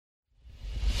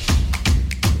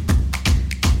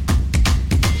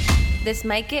This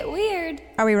might get weird.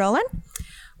 Are we rolling?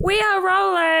 We are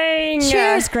rolling.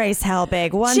 Cheers, Grace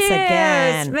Helbig, once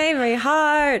again. Mary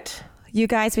Hart. You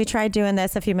guys, we tried doing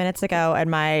this a few minutes ago and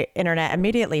my internet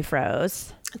immediately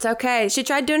froze. It's okay. She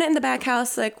tried doing it in the back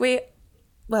house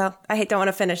don't want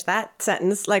to finish that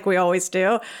sentence like we always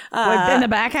do. In the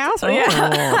back house? Oh, yeah.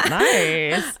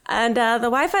 Nice. And the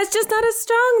Wi-Fi's just not as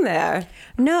strong there.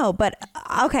 No, but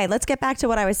okay, let's get back to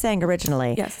what I was saying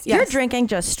originally. Yes. You're drinking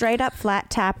just straight up flat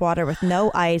tap water with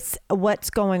no ice. What's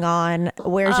going on?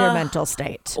 Where's your mental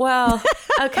state? Well,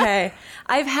 okay.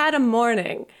 I've had a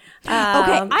morning.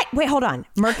 Wait, hold on.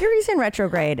 Mercury's in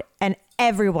retrograde and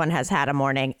everyone has had a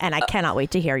morning and I cannot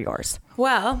wait to hear yours.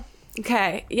 Well,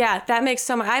 okay. Yeah, that makes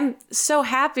so much. I'm so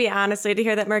happy, honestly, to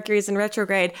hear that Mercury's in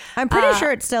retrograde. I'm pretty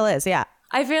sure it still is. Yeah.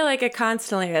 I feel like it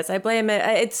constantly is. I blame it.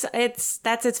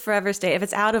 That's its forever state. If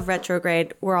it's out of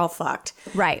retrograde, we're all fucked.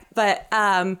 Right. But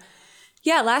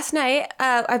yeah, last night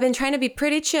I've been trying to be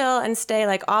pretty chill and stay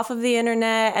like off of the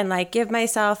internet and like give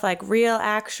myself like real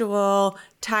actual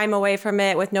time away from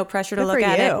it with no pressure to look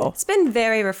at it. It's been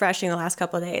very refreshing the last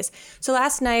couple of days. So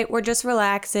last night we're just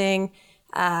relaxing.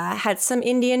 Had some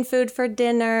Indian food for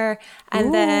dinner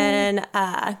and then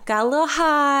got a little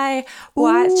high,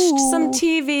 watched some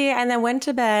TV and then went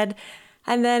to bed.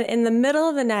 And then in the middle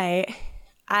of the night,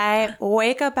 I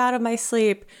wake up out of my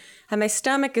sleep and my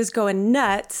stomach is going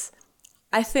nuts.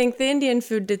 I think the Indian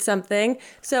food did something.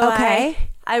 So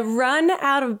I run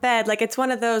out of bed. Like it's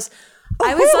one of those,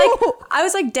 I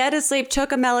was like dead asleep,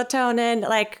 took a melatonin,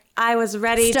 like I was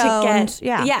ready Stoned, to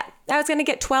get, yeah, I was going to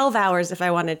get 12 hours if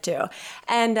I wanted to.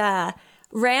 And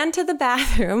ran to the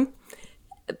bathroom,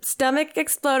 stomach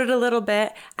exploded a little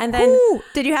bit. And then...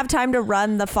 Did you have time to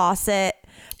run the faucet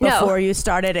before you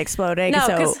started exploding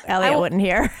so Elliot wouldn't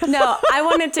hear? No, I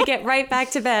wanted to get right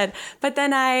back to bed. But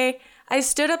then I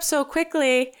stood up so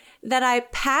quickly that I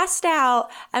passed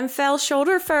out and fell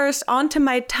shoulder first onto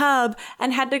my tub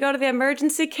and had to go to the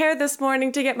emergency care this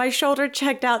morning to get my shoulder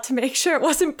checked out to make sure it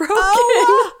wasn't broken.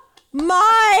 Oh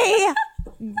my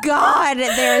God,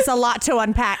 there's a lot to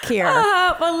unpack here.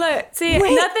 Well, look, see,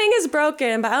 nothing is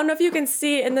broken, but I don't know if you can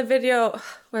see in the video.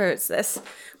 Where is this?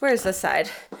 Where's this side?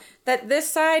 That this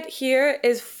side here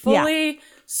is fully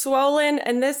swollen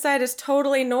and this side is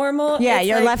totally normal. Yeah, it's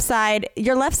your like,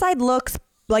 left side looks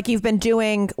like you've been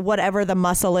doing whatever the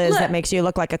muscle is that makes you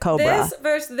look like a cobra. This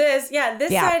versus this. Yeah,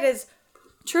 this side is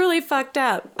truly fucked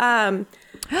up.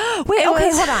 Wait,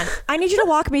 hold on. I need you to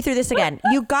walk me through this again.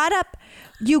 You got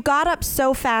up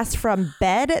so fast from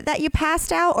bed that you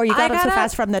passed out, or you got up so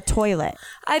fast from the toilet?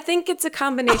 I think it's a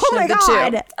combination of the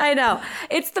two. I know.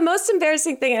 It's the most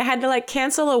embarrassing thing. I had to like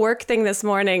cancel a work thing this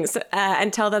morning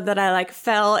and tell them that I like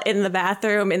fell in the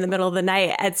bathroom in the middle of the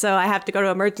night. And so I have to go to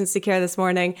emergency care this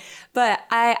morning. But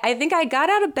I think I got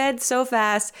out of bed so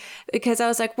fast because I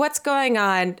was like, what's going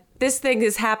on? This thing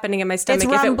is happening in my stomach.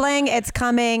 It's rumbling. It's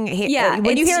coming. Yeah.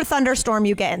 When you hear a thunderstorm,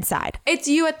 you get inside. It's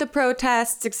you at the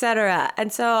protests, etc.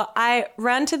 And so I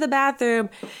run to the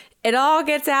bathroom. It all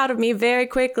gets out of me very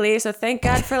quickly. So thank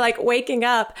God for like waking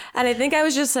up. And I think I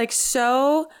was just like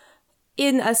so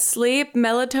in a sleep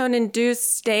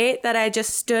melatonin-induced state that I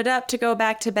just stood up to go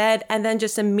back to bed and then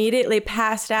just immediately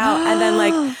passed out. And then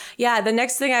like, the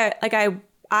next thing I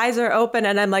eyes are open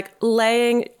and I'm like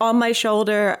laying on my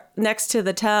shoulder next to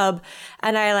the tub.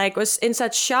 And I like was in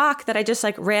such shock that I just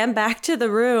like ran back to the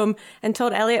room and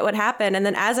told Elliot what happened. And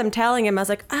then as I'm telling him, I was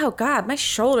like, oh God, my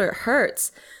shoulder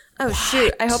hurts. Oh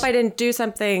shoot, I hope I didn't do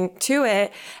something to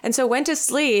it. And so went to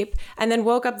sleep and then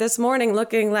woke up this morning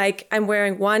looking like I'm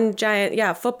wearing one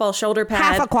giant, football shoulder pad.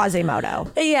 Half a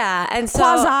Quasimodo. Yeah. And so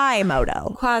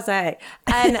Quasimodo. Quasi.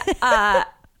 And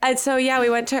and so, we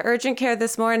went to urgent care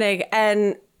this morning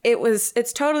and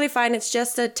it's totally fine. It's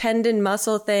just a tendon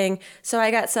muscle thing. So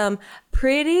I got some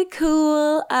pretty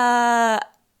cool muscle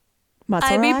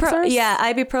relaxers?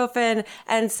 ibuprofen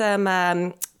and some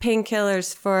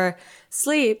painkillers for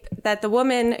sleep that the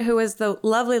woman who was the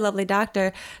lovely, lovely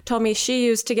doctor told me she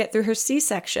used to get through her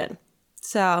C-section.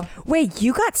 So wait,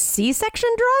 you got C-section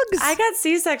drugs? I got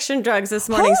C-section drugs this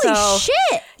morning. Holy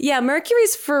shit! Yeah,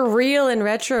 Mercury's for real in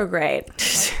retrograde.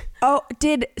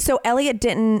 So Elliot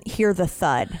didn't hear the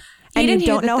thud, and you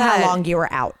don't know how long you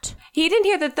were out. He didn't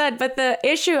hear the thud, but the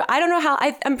issue, I don't know how,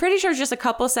 I'm pretty sure it's just a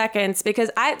couple seconds because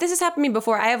this has happened to me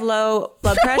before. I have low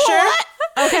blood pressure. What?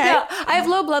 Okay. No, I have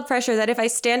low blood pressure that if I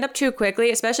stand up too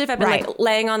quickly, especially if I've been like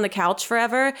laying on the couch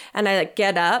forever and I like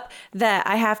get up, that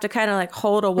I have to kind of like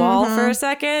hold a wall for a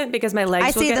second because my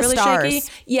legs will get really shaky.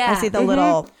 Yeah. I see the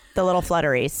little the little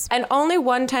flutteries. And only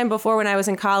one time before when I was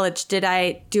in college did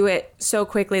I do it so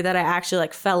quickly that I actually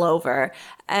like fell over.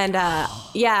 And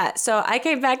yeah, so I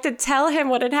came back to tell him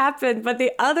what had happened. But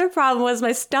the other problem was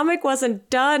my stomach wasn't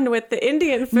done with the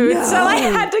Indian food. No. So I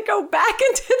had to go back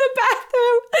into the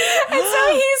bathroom. And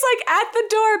so he's like at the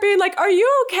door being like, are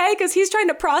you okay? Because he's trying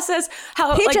to process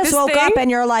how He like, just this woke thing. up and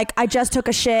you're like, I just took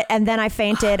a shit and then I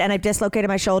fainted and I dislocated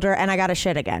my shoulder and I got a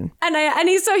shit again. And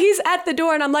he's at the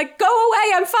door and I'm like, go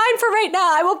away. I'm fine for right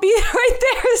now. I will be right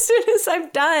there as soon as I'm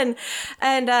done.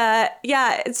 And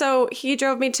yeah, so he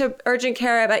drove me to urgent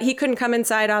care, but he couldn't come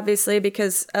inside obviously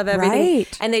because of everything.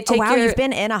 Right. And they take you've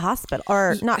been in a hospital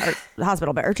or not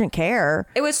hospital, but urgent care.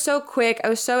 It was so quick. I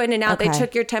was so in and out. Okay. They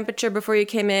took your temperature before you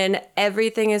came in.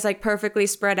 Everything is like perfectly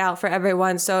spread out for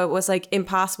everyone. So it was like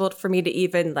impossible for me to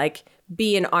even like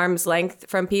be an arm's length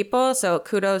from people. So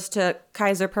kudos to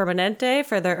Kaiser Permanente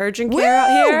for their urgent care out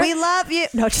here. We love you.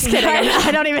 No, just kidding.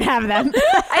 I don't even have them.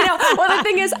 I know. Well, the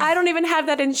thing is, I don't even have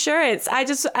that insurance.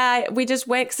 We just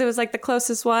went because it was like the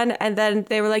closest one. And then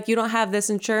they were like, you don't have this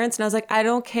insurance. And I was like, I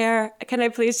don't care. Can I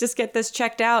please just get this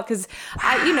checked out? Because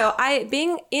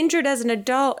being injured as an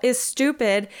adult is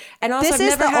stupid. And also, This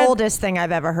is the oldest thing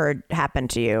I've ever heard happen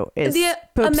to you is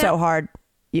poop so hard.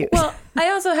 Well, I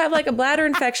also have like a bladder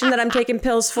infection that I'm taking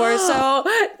pills for. So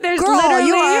there's Girl, literally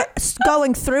you are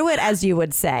going through it, as you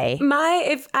would say.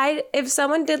 If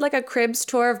someone did like a cribs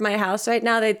tour of my house right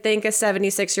now, they'd think a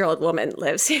 76-year-old woman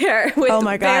lives here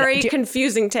with very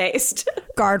confusing taste.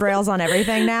 Guardrails on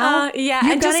everything now. Yeah,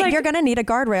 you're gonna need a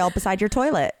guardrail beside your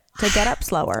toilet to get up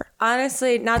slower.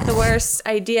 Honestly, not the worst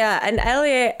idea. And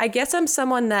Elliot, I guess I'm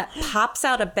someone that pops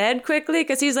out of bed quickly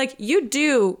because he's like, you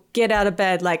do get out of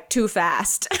bed like too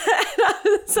fast.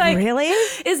 It's like, really?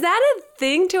 Is that a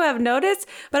thing to have noticed?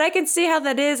 But I can see how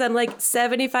that is. I'm like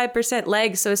 75%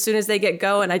 legs. So as soon as they get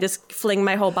going, I just fling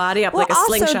my whole body up like a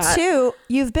slingshot. Also, too,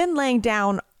 you've been laying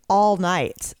down all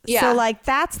night. Yeah. So like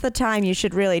that's the time you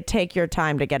should really take your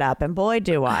time to get up. And boy,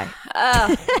 do I.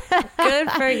 Good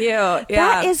for you. Yeah.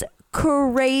 That is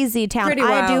crazy town. Pretty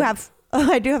wild.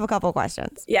 I do have a couple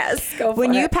questions. Yes, go for it.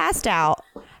 When you passed out,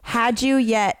 had you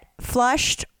yet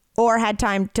flushed or had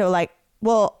time to like,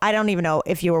 well, I don't even know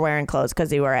if you were wearing clothes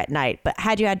because you were at night, but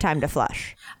had you had time to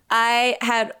flush? I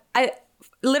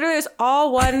literally, it was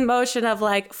all one motion of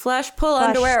like flush, pull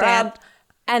underwear up,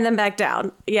 and then back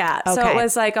down. Yeah. Okay. So it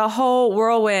was like a whole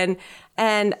whirlwind.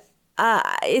 And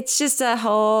it's just a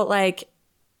whole like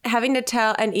having to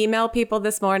tell and email people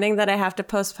this morning that I have to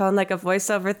postpone like a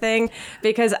voiceover thing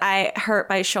because I hurt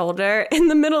my shoulder in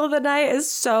the middle of the night is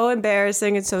so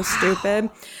embarrassing and so stupid.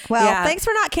 Well, thanks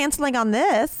for not canceling on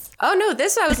this. Oh, no,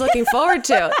 this I was looking forward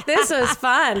to. This was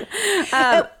fun.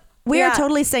 We are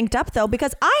totally synced up, though,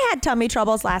 because I had tummy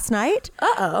troubles last night.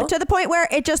 Uh-oh. To the point where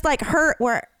it just like hurt,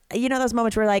 where, you know, those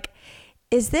moments where like,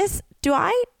 do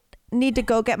I need to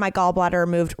go get my gallbladder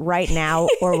removed right now?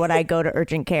 Or would I go to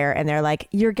urgent care and they're like,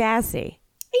 you're gassy.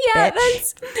 Yeah,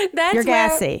 bitch. that's you're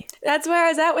gassy. That's where I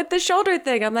was at with the shoulder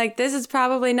thing. I'm like, this is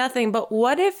probably nothing. But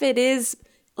what if it is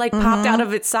like popped out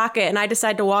of its socket and I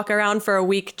decide to walk around for a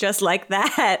week just like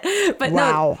that? But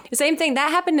no, same thing. That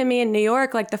happened to me in New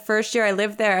York. Like the first year I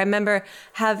lived there, I remember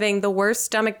having the worst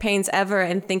stomach pains ever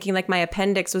and thinking like my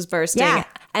appendix was bursting. Yeah.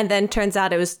 And then turns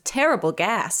out it was terrible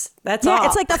gas. That's all. Yeah,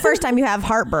 it's like the first time you have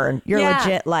heartburn. You're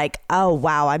legit like, oh,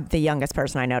 wow, I'm the youngest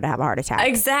person I know to have a heart attack.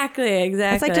 Exactly.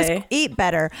 It's like, just eat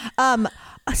better.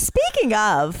 Speaking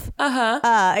of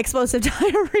explosive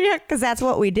diarrhea, because that's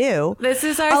what we do. This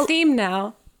is our theme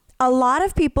now. A lot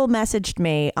of people messaged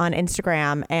me on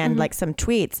Instagram and like some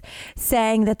tweets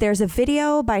saying that there's a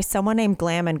video by someone named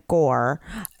Glam and Gore.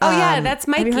 Oh, yeah, that's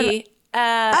Mikey.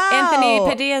 Anthony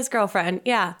Padilla's girlfriend.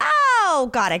 Yeah. Oh,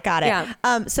 got it. Yeah.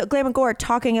 So Glam and Gore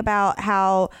talking about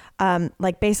how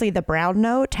like basically the brown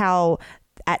note, how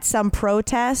at some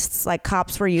protests, like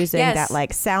cops were using that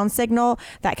like sound signal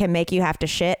that can make you have to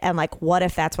shit. And like, what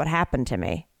if that's what happened to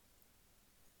me?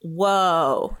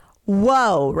 Whoa,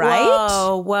 right?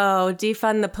 Whoa.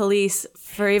 Defund the police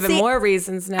for even more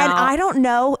reasons now. And I don't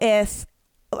know if,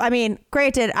 I mean,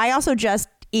 granted, I also just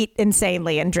eat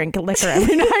insanely and drink liquor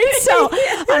every night. So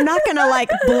I'm not going to like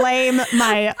blame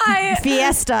my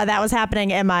fiesta that was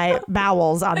happening in my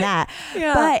bowels on that.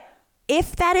 Yeah. But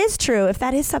if that is true, if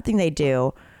that is something they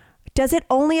do, does it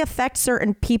only affect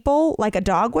certain people like a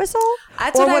dog whistle?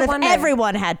 That's what I wonder. If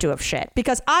everyone had to have shit?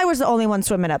 Because I was the only one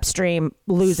swimming upstream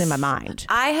losing my mind.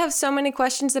 I have so many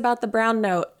questions about the brown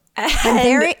note.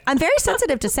 I'm very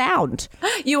sensitive to sound.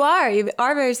 You are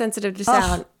very sensitive to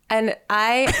sound. And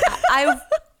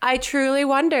I truly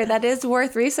wonder. That is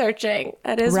worth researching.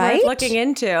 That is worth looking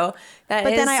into.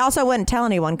 Then I also wouldn't tell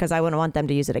anyone because I wouldn't want them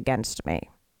to use it against me.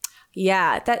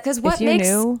 Yeah, because what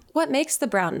makes the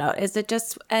brown note? Is it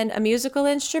just a musical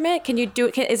instrument? Can you do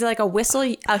it? Is it like a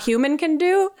whistle a human can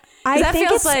do? That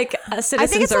feels like a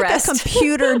citizen's arrest. Like a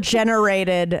computer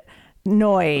generated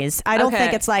noise. I don't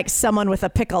think it's like someone with a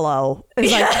piccolo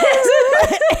is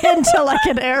like into like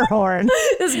an air horn,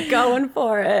 just going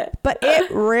for it. But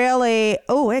it really,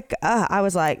 I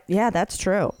was like, yeah, that's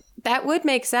true. That would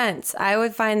make sense. I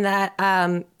would find that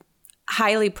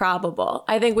highly probable.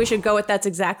 I think we should go with that's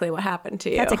exactly what happened to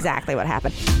you. That's exactly what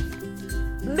happened.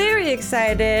 Very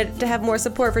excited to have more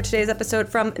support for today's episode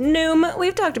from Noom.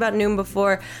 We've talked about Noom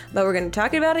before, but we're going to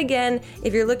talk about it again.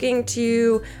 If you're looking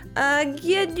to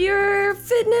get your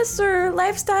fitness or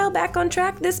lifestyle back on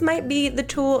track, this might be the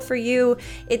tool for you.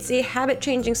 It's a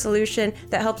habit-changing solution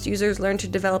that helps users learn to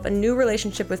develop a new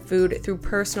relationship with food through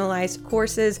personalized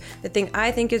courses. The thing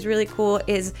I think is really cool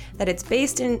is that it's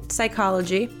based in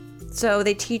psychology. So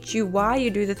they teach you why you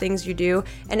do the things you do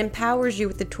and empowers you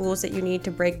with the tools that you need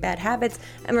to break bad habits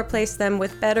and replace them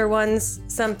with better ones,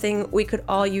 something we could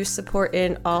all use support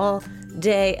in all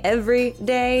day, every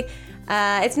day.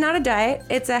 It's not a diet.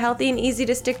 It's a healthy and easy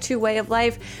to stick to way of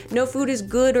life. No food is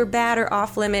good or bad or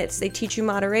off limits. They teach you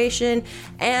moderation,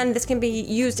 and this can be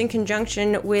used in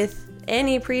conjunction with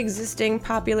any pre-existing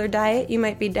popular diet you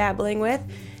might be dabbling with.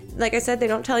 Like I said, they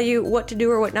don't tell you what to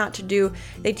do or what not to do.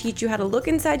 They teach you how to look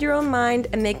inside your own mind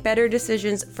and make better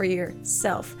decisions for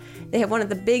yourself. They have one of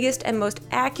the biggest and most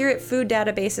accurate food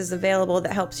databases available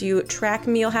that helps you track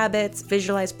meal habits,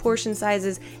 visualize portion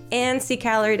sizes, and see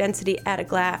calorie density at a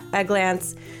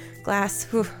glance.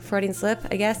 Freudian slip,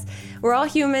 I guess. We're all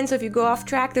human, so if you go off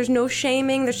track, there's no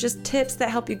shaming. There's just tips that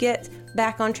help you get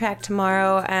back on track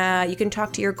tomorrow. You can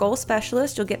talk to your goal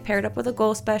specialist. You'll get paired up with a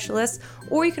goal specialist.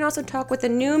 Or you can also talk with the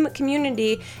Noom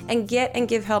community and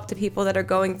give help to people that are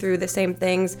going through the same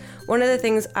things. One of the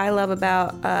things I love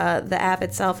about the app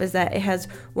itself is that it has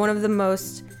one of the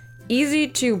most easy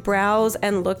to browse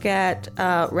and look at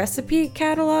recipe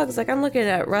catalogs. Like I'm looking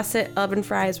at russet oven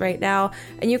fries right now,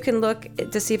 and you can look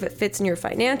to see if it fits in your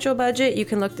financial budget. You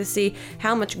can look to see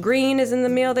how much green is in the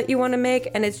meal that you want to make,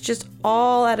 and it's just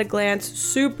all at a glance,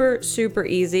 super, super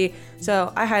easy.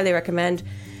 So I highly recommend.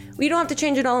 We don't have to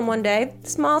change it all in one day.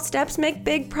 Small steps make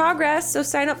big progress. So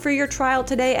sign up for your trial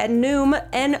today at Noom,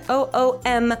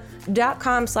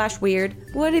 Noom.com/weird.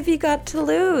 What have you got to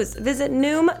lose? Visit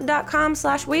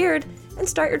Noom.com/weird and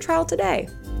start your trial today.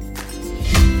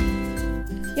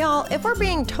 Y'all, if we're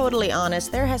being totally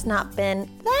honest, there has not been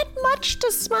that much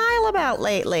to smile about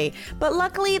lately. But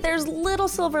luckily, there's little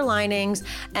silver linings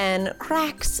and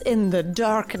cracks in the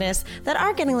darkness that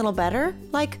are getting a little better.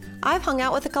 Like, I've hung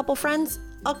out with a couple friends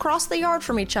across the yard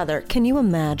from each other. Can you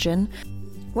imagine?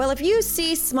 Well, if you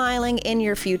see smiling in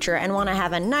your future and want to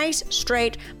have a nice,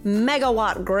 straight,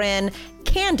 megawatt grin,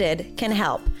 Candid can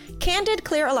help. Candid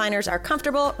clear aligners are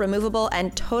comfortable, removable,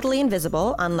 and totally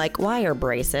invisible, unlike wire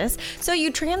braces, so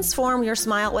you transform your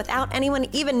smile without anyone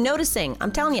even noticing.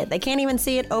 I'm telling you, they can't even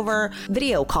see it over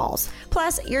video calls.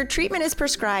 Plus, your treatment is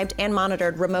prescribed and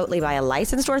monitored remotely by a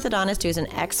licensed orthodontist who's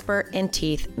an expert in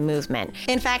teeth movement.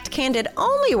 In fact, Candid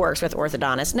only works with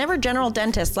orthodontists, never general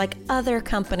dentists like other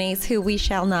companies who we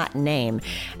shall not name.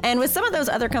 And with some of those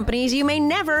other companies, you may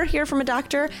never hear from a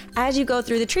doctor as you go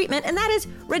through the treatment, and that is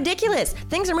ridiculous.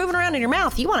 Things are moving around in your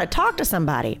mouth. You want to talk to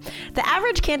somebody. The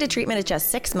average Candid treatment is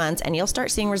just 6 months, and you'll start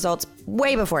seeing results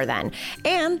way before then.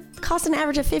 And costs an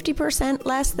average of 50%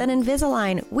 less than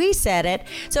Invisalign. We said it.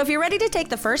 So if you're ready to take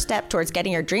the first step towards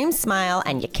getting your dream smile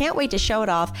and you can't wait to show it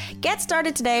off, get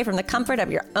started today from the comfort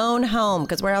of your own home,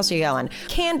 because where else are you going?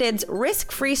 Candid's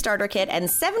risk-free starter kit and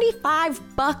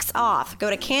 $75 off. Go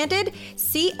to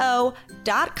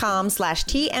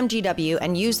candidco.com/TMGW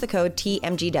and use the code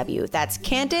TMGW. That's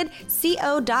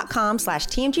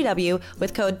candidco.com/TMGW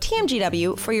with code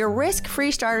TMGW for your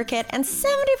risk-free starter kit and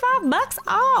 $75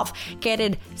 off.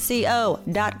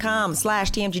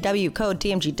 Candidco.com/TMGW, code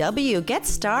TMGW. Get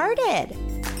started.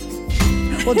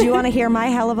 Well, do you want to hear my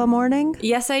hell of a morning?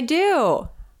 Yes, I do.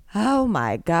 Oh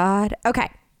my God. Okay.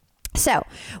 So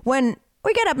when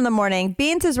we get up in the morning,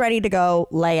 Beans is ready to go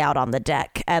lay out on the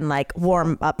deck and like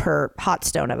warm up her hot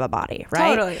stone of a body,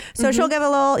 right? Totally. So she'll give a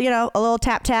little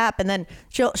tap tap, and then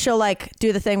she'll like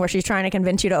do the thing where she's trying to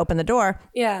convince you to open the door.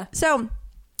 Yeah. So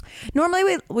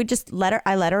normally we just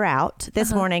I let her out.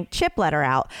 This morning, Chip let her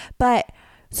out. But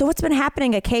so what's been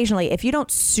happening occasionally, if you don't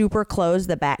super close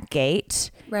the back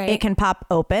gate, right, it can pop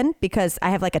open because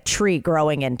I have like a tree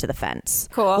growing into the fence.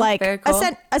 Cool. Like very cool.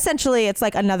 Essentially, it's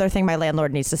like another thing my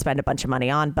landlord needs to spend a bunch of money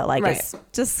on, but like it's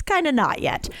just kind of not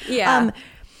yet. Yeah.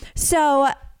 So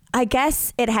I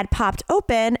guess it had popped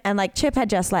open, and like Chip had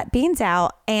just let Beans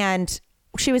out, and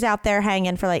she was out there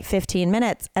hanging for like 15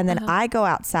 minutes. And then I go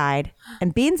outside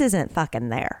and Beans isn't fucking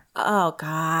there. Oh,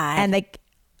 God. And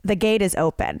the gate is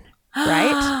open,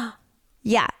 right?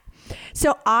 Yeah.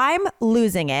 So I'm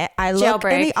losing it. I look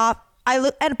in the off.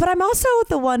 But I'm also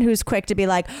the one who's quick to be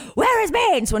like, "Where is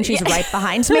Beans?" when she's right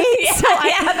behind me.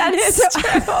 That is true.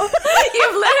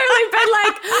 You've literally been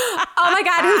like, "Oh my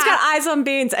God, who's got eyes on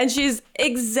Beans?" And she's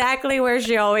exactly where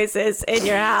she always is in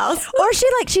your house. Or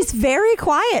she's very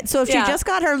quiet. So if she just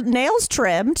got her nails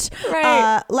trimmed,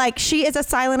 right. Like she is a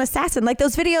silent assassin. Like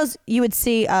those videos you would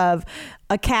see of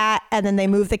a cat and then they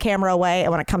move the camera away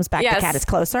and when it comes back, the cat is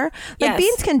closer. Like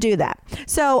Beans can do that.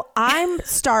 So I'm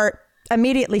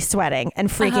immediately sweating and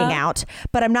freaking out,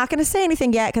 but I'm not going to say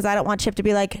anything yet because I don't want Chip to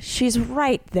be like, she's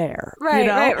right there.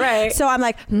 Right, right. So I'm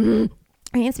like,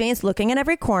 Beans looking in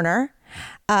every corner.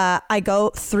 I go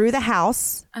through the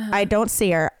house. I don't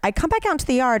see her. I come back out into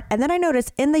the yard and then I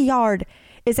notice in the yard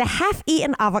is a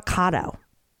half-eaten avocado.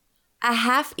 A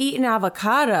half-eaten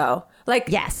avocado? Like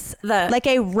yes, like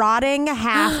a rotting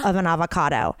half of an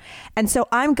avocado. And so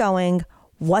I'm going,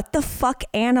 what the fuck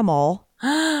animal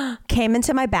came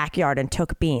into my backyard and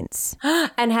took Beans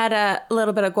and had a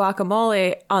little bit of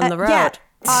guacamole on the road?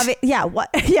 Yeah,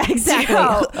 what? Yeah, exactly.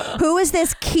 Who is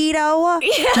this keto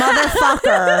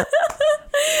motherfucker?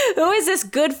 Who is this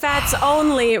good fats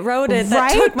only rodent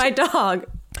that took my dog?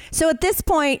 So at this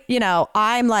point,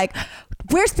 I'm like,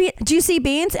 where's Beans? Do you see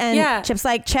Beans? And Chip's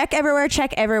like, check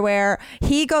everywhere.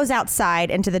 He goes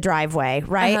outside into the driveway,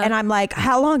 right? And I'm like,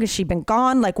 how long has she been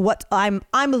gone? Like, what? I'm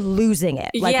losing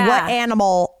it. Like, what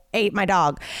animal ate my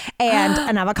dog and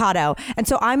an avocado? And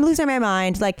so I'm losing my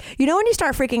mind. Like, when you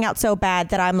start freaking out so bad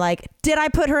that I'm like, did I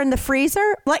put her in the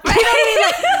freezer? Like, you know what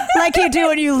I mean? Like you do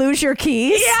when you lose your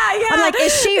keys. Yeah. I'm like,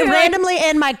 is she randomly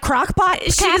in my crock pot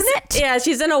cabinet?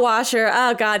 She's in a washer.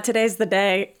 Oh God, today's the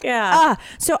day. Yeah.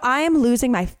 So I am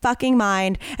losing my fucking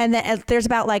mind. And then there's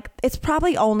about it's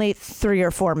probably only 3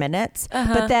 or 4 minutes.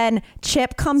 But then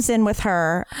Chip comes in with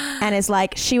her and is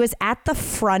like, she was at the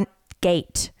front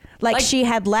gate. Like she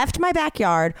had left my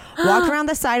backyard, walked around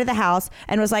the side of the house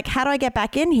and was like, how do I get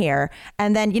back in here?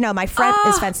 And then, my front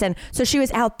is fenced in. So she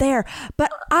was out there.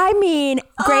 But I mean,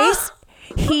 Grace,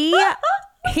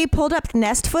 he pulled up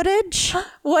Nest footage.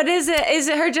 What is it? Is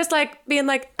it her just being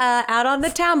out on the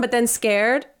town, but then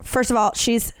scared? First of all,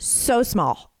 she's so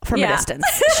small from a distance.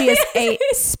 She is a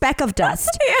speck of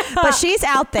dust. But she's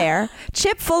out there.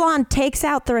 Chip full on takes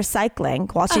out the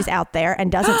recycling while she's out there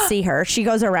and doesn't see her. She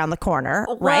goes around the corner,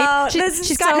 right?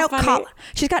 She's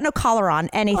got no collar on,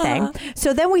 anything.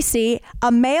 So then we see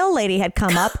a mail lady had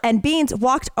come up and Beans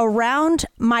walked around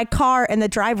my car in the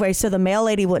driveway so the mail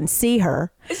lady wouldn't see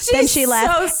her. Then she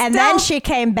left and then she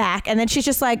came back and then she's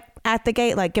just at the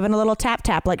gate, giving a little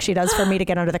tap like she does for me to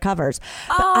get under the covers.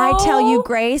 But I tell you,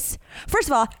 Grace, first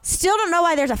of all, still don't know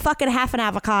why there's a fucking half an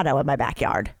avocado in my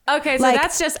backyard. Okay, so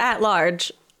that's just at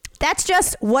large. That's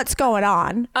just what's going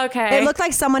on. Okay. It looked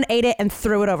like someone ate it and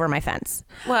threw it over my fence.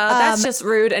 Well, that's just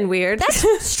rude and weird.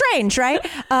 That's strange, right?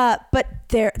 But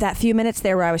that few minutes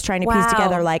there where I was trying to piece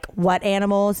together what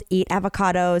animals eat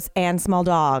avocados and small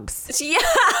dogs. Yeah.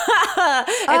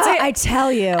 I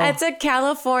tell you. It's a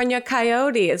California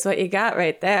coyote is what you got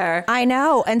right there. I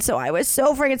know. And so I was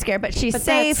so freaking scared, but she's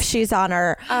safe. She's on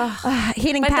her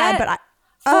heating pad.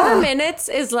 4 minutes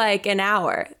is like an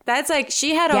hour. That's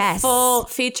she had a full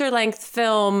feature-length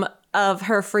film of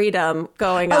her freedom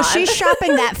going on. Oh, she's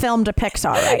shopping that film to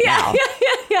Pixar right now.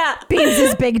 Yeah.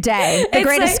 Beans' big day. The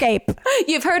Great Escape.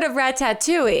 You've heard of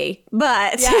Ratatouille,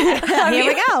 but here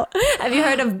we go. Have you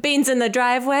heard of Beans in the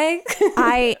Driveway?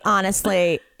 I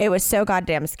honestly, it was so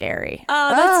goddamn scary.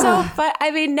 Oh, that's so fun. I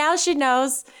mean, now she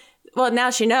knows. Well, now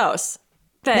she knows.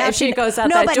 That if she goes out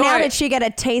that door. No, but now that she get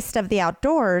a taste of the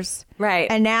outdoors. Right.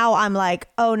 And now I'm like,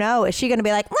 oh no, is she going to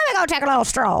be like, let me go take a little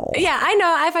stroll? Yeah, I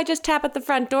know. If I just tap at the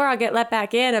front door, I'll get let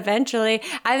back in eventually.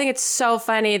 I think it's so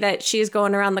funny that she's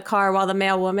going around the car while the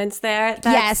male woman's there.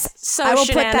 That's so I will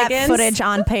put that footage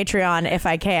on Patreon if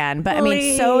I can. But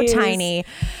Please. I mean, so tiny.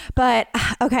 But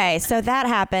okay, so that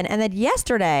happened. And then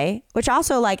yesterday, which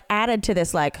also added to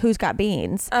this, who's got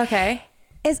Beans? Okay.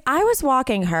 Is I was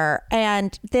walking her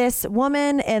and this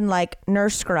woman in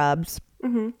nurse scrubs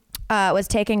was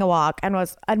taking a walk and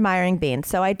was admiring Beans.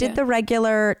 So I did the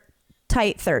regular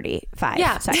tight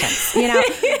 35 seconds,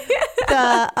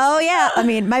 I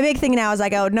mean, my big thing now is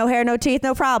no hair, no teeth,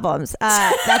 no problems.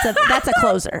 That's a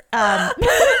closer. That's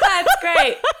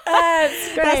great.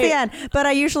 That's great. That's the end. But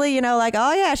I usually,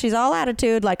 she's all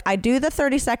attitude. I do the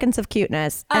 30 seconds of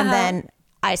cuteness and then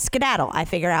I skedaddle. I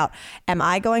figure out, am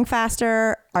I going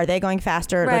faster? Are they going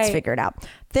faster? Right. Let's figure it out.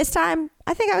 This time,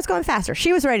 I think I was going faster.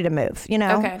 She was ready to move, you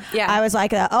know? Okay, yeah. I was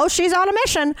like, oh, she's on a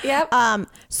mission. Yep.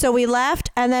 So we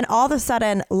left, and then all of a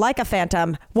sudden, like a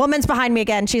phantom, woman's behind me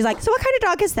again. She's like, so what kind of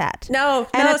dog is that?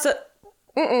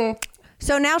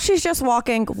 So now she's just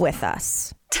walking with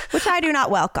us, which I do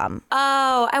not welcome.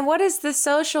 Oh, and what is the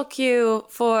social cue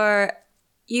for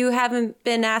you haven't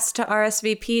been asked to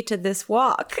RSVP to this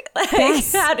walk? Like,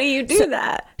 Yes. how do you do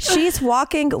that? She's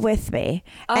walking with me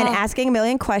and asking a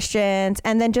million questions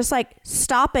and then just like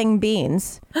stopping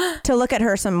Beans to look at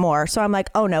her some more. So I'm like,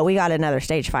 oh no, we got another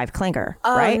stage 5 clinker,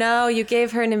 Oh, right? no, you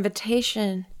gave her an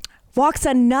invitation. Walks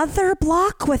another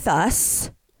block with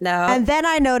us. No. And then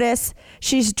I notice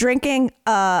she's drinking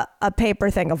a paper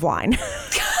thing of wine.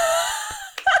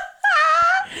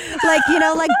 Like, you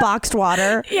know, like boxed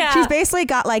water. Yeah. She's basically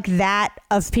got like that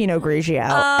of Pinot Grigio.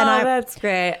 Oh, that's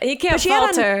great. You can't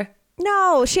fault her.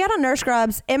 No, she had on nurse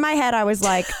scrubs. In my head, I was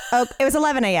like, oh, it was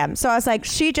 11 a.m. So I was like,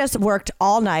 she just worked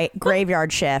all night,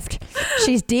 graveyard shift.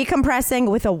 She's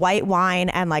decompressing with a white wine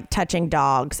and like touching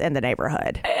dogs in the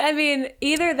neighborhood. I mean,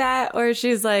 either that or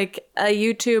she's like a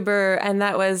YouTuber and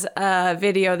that was a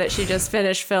video that she just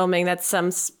finished filming. That's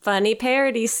some funny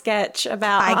parody sketch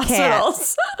about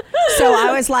hospitals. So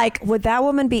I was like, would that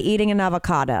woman be eating an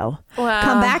avocado? Wow.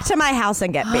 Come back to my house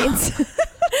and get beans.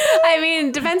 I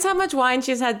mean, depends how much wine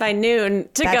she's had by noon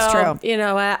to That's go, true. you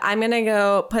know what, I'm going to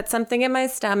go put something in my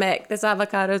stomach. This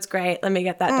avocado's great. Let me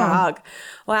get that dog.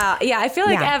 Wow. Yeah, I feel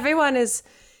like everyone is,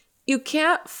 you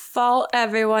can't fault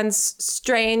everyone's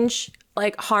strange,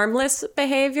 like harmless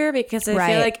behavior because I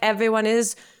feel like everyone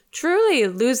is truly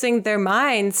losing their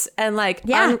minds and like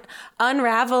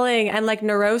unraveling and like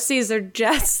neuroses are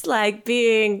just like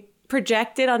being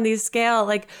projected on these scale.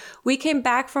 Like we came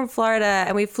back from Florida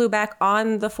and we flew back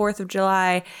on the 4th of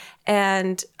July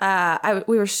and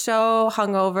we were so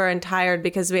hungover and tired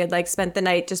because we had like spent the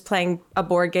night just playing a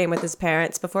board game with his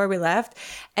parents before we left.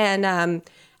 And I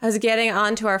was getting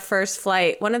onto our first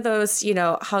flight, one of those, you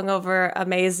know, hungover,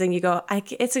 amazing. You go,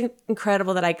 it's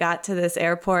incredible that I got to this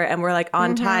airport and we're like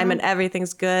on time and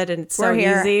everything's good and it's so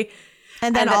easy.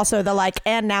 And then also the like,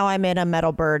 and now I'm in a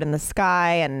metal bird in the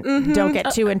sky and don't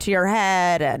get too into your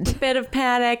head. And bit of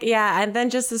panic. Yeah. And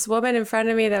then just this woman in front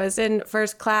of me that was in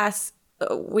first class,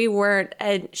 we weren't.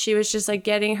 And she was just like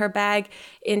getting her bag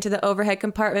into the overhead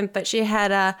compartment. But she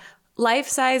had a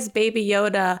life-size Baby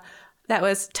Yoda that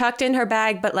was tucked in her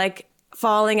bag, but like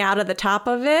falling out of the top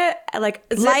of it.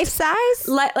 Like life size?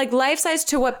 Like life size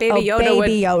to what Baby Yoda would.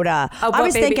 Baby Yoda. I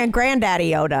was thinking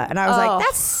Granddaddy Yoda. And I was like,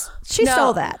 she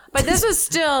stole that. But this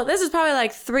is probably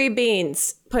like 3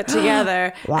 beans put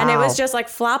together. Wow. And it was just like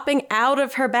flopping out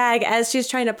of her bag as she's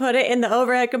trying to put it in the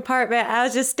overhead compartment. I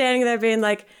was just standing there being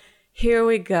like, here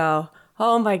we go.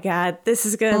 Oh my God, this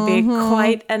is going to be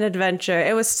quite an adventure.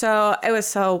 It was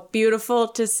so beautiful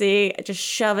to see, just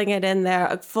shoving it in there,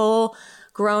 a full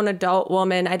grown adult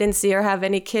woman. I didn't see her have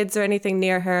any kids or anything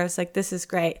near her. I was like, this is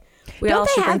great. Don't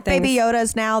they have Baby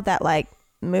Yodas now that like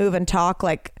move and talk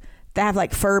like they have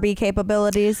like Furby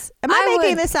capabilities? Am I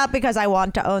making this up because I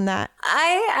want to own that?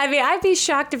 I mean, I'd be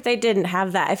shocked if they didn't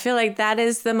have that. I feel like that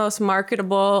is the most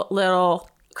marketable little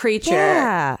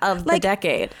creature of the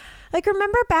decade. Like,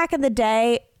 remember back in the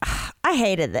day, I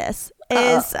hated this,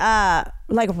 is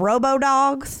like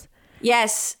robo-dogs.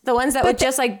 Yes, the ones that would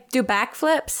just like do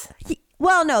backflips.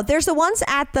 Well, no, there's the ones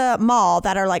at the mall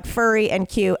that are like furry and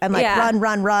cute and like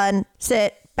run,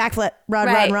 sit, backflip,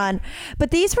 run.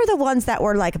 But these were the ones that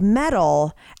were like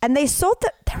metal and they sold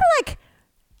they were like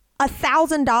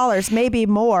 $1,000, maybe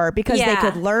more because they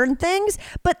could learn things.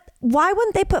 But why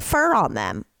wouldn't they put fur on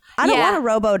them? I don't want a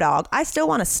robo dog. I still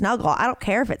want a snuggle. I don't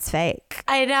care if it's fake.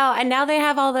 I know. And now they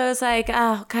have all those like,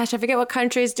 oh gosh, I forget what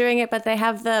country is doing it, but they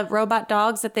have the robot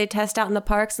dogs that they test out in the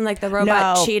parks and like the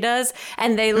robot cheetahs.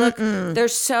 And they look, they're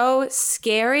so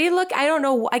scary. Look, I don't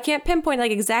know. I can't pinpoint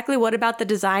like exactly what about the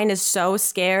design is so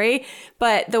scary,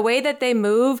 but the way that they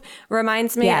move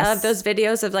reminds me of those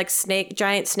videos of like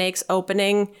giant snakes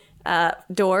opening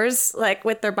doors like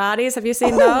with their bodies. Have you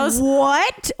seen those?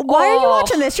 What? Why are you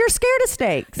watching this? You're scared of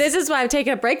snakes. This is why I'm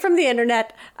taking a break from the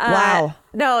internet. Wow.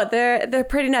 No, they're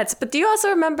pretty nuts. But do you also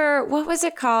remember, what was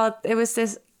it called? It was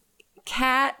this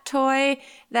cat toy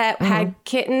that had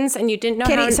kittens and you didn't know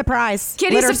Kitty surprise.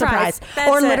 Litter surprise.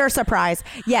 Or litter surprise.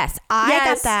 Yes, I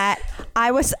got that.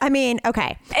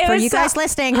 Okay. For you guys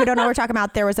listening who don't know what we're talking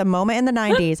about, there was a moment in the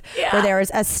 90s where there was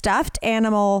a stuffed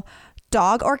animal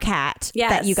dog or cat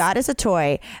Yes. that you got as a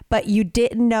toy, but you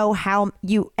didn't know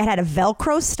it had a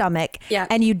Velcro stomach,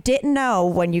 and you didn't know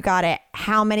when you got it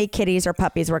how many kitties or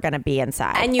puppies were going to be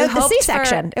inside. And you hoped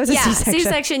C-section. It was a C-section.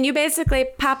 C-section. You basically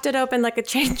popped it open like a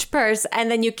change purse,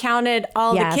 and then you counted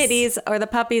all the kitties or the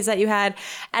puppies that you had.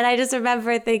 And I just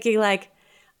remember thinking like,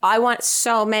 I want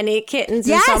so many kittens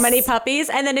and so many puppies.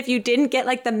 And then if you didn't get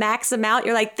like the max amount,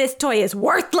 you're like, this toy is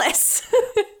worthless.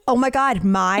 Oh my God.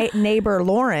 My neighbor,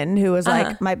 Lauren, who was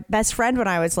like my best friend when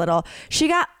I was little, she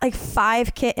got like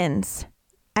 5 kittens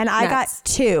and I got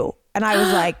 2. And I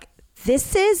was like,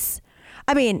 this is,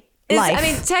 life. I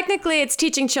mean, technically it's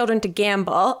teaching children to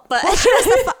gamble, but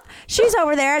she's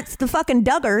over there. It's the fucking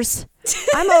Duggars.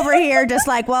 I'm over here just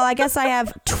like, well, I guess I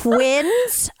have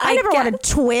twins. I never wanted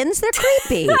twins. They're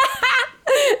creepy.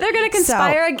 They're going to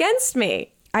conspire against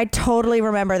me. I totally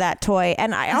remember that toy.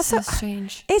 And I That's also, so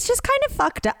strange. It's just kind of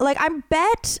fucked up. Like, I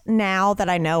bet now that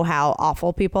I know how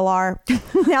awful people are,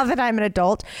 now that I'm an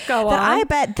adult, I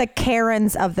bet the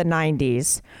Karens of the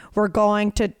 90s were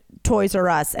going to Toys R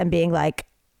Us and being like,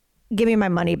 give me my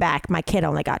money back. My kid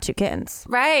only got 2 kittens.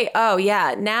 Right. Oh,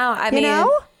 yeah. Now, I mean,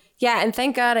 yeah. And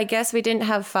thank God, I guess we didn't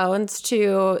have phones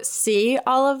to see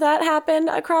all of that happen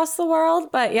across the world.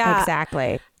 But yeah.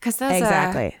 Exactly. Because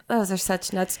those are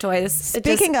such nuts toys.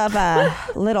 Speaking of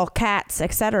little cats,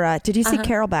 etc., did you see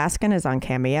Carol Baskin is on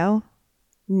Cameo?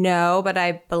 No, but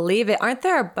I believe it. Aren't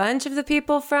there a bunch of the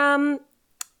people from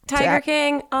Tiger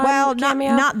King on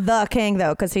Cameo? Not the king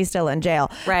though, because he's still in jail.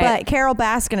 Right. But Carol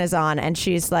Baskin is on, and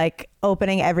she's like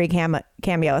opening every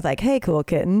cameo with like, "Hey, cool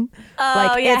kitten." Oh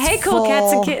like, yeah, hey, cool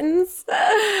cats and kittens.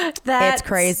 It's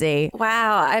crazy.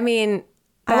 Wow. I mean,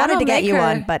 I wanted to get you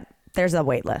one, but there's a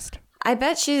wait list. I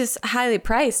bet she's highly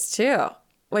priced too,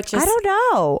 which is I don't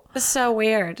know. So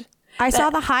weird. I saw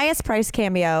the highest price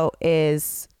cameo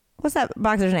is, what's that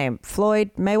boxer's name? Floyd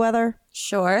Mayweather.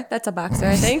 Sure, that's a boxer,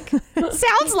 I think.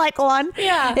 Sounds like one.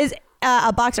 Yeah, is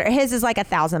a boxer. His is like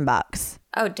 $1,000.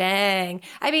 Oh dang!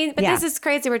 I mean, but this is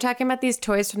crazy. We're talking about these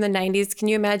toys from the 90s. Can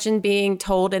you imagine being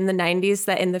told in the 90s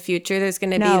that in the future there's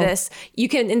going to be this? You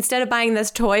can, instead of buying this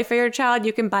toy for your child,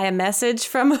 you can buy a message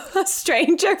from a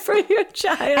stranger for your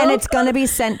child, and it's going to be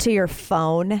sent to your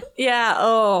phone. Yeah.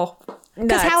 Oh,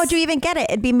 because how would you even get it?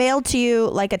 It'd be mailed to you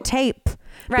like a tape.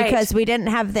 Right. Because we didn't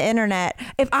have the internet.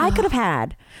 If I could have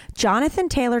had Jonathan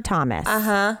Taylor Thomas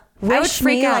wish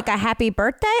me like a happy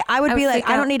birthday, I would be like,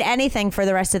 I don't need anything for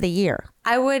the rest of the year.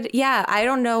 I would, I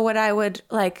don't know what I would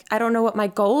like. I don't know what my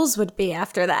goals would be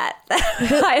after that.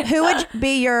 Who would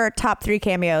be your top 3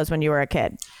 cameos when you were a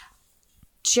kid?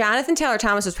 Jonathan Taylor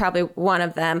Thomas was probably one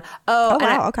of them. Oh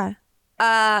wow, okay.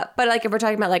 But like if we're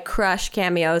talking about like crush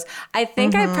cameos, I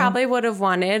think I probably would have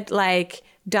wanted like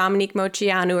Dominique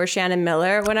Moceanu or Shannon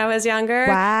Miller when I was younger.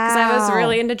 Wow. Because I was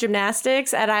really into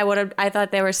gymnastics and I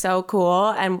thought they were so cool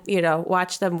and,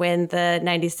 watched them win the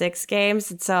 96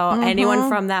 games. And so anyone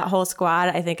from that whole squad,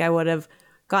 I think I would have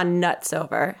gone nuts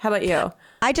over. How about you?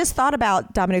 I just thought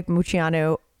about Dominique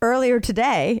Moceanu earlier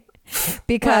today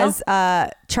because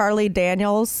Charlie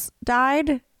Daniels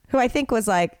died. Who I think was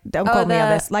like, don't quote me on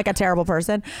this, like a terrible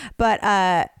person, but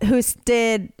who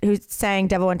sang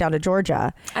Devil Went Down to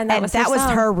Georgia. And that was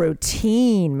her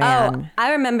routine, man. Oh,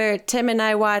 I remember Tim and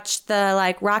I watched the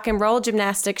like rock and roll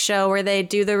gymnastics show where they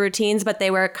do the routines, but they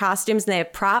wear costumes and they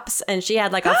have props. And she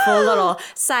had like a full little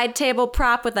side table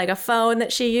prop with like a phone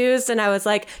that she used. And I was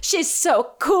like, she's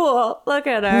so cool. Look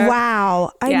at her.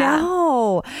 Wow. I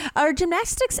know. Are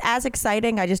gymnastics as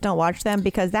exciting? I just don't watch them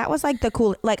because that was like the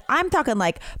cool, like I'm talking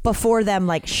like before them,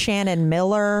 like Shannon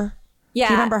Miller. Yeah.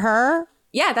 Do you remember her?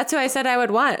 Yeah, that's who I said I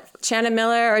would want. Shannon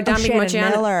Miller or Dominique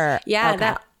Moceanu. Miller.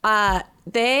 Yeah, okay.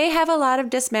 They have a lot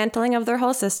of dismantling of their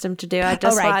whole system to do. I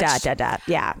just watched.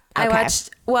 Yeah. Okay. I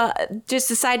watched, just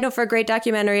a side note for a great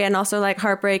documentary and also like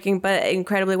heartbreaking but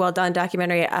incredibly well done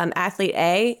documentary. Athlete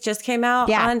A just came out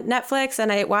on Netflix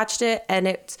and I watched it and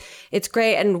it's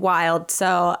great and wild.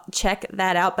 So check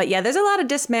that out. But yeah, there's a lot of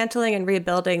dismantling and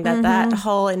rebuilding that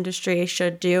whole industry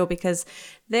should do because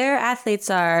their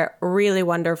athletes are really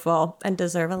wonderful and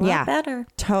deserve a lot better.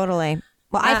 Totally.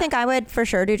 Well, I think I would for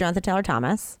sure do Jonathan Taylor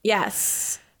Thomas.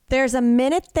 Yes. There's a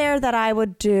minute there that I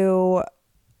would do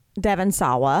Devon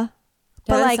Sawa.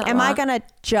 But like, am I going to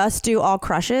just do all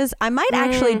crushes? I might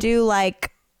actually do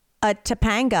like a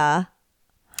Topanga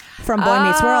from Boy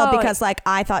Meets World because like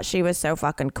I thought she was so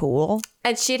fucking cool.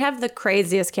 And she'd have the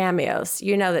craziest cameos.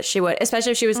 You know that she would,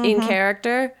 especially if she was in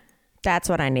character. That's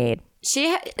what I need.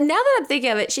 Now that I'm thinking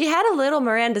of it, she had a little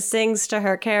Miranda Sings to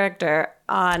her character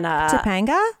on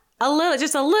Topanga? A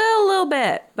little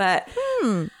bit, but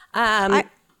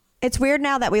It's weird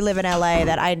now that we live in LA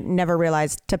that I never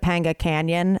realized Topanga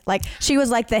Canyon. Like, she was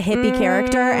like the hippie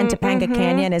character, and Topanga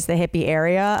Canyon is the hippie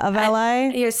area of LA.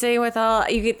 You're seeing with all,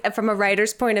 you get, from a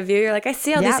writer's point of view, you're like, I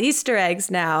see all these Easter eggs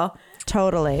now.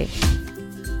 Totally.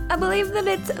 I believe that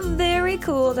it's very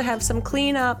cool to have some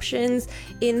clean options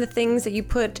in the things that you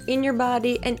put in your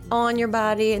body and on your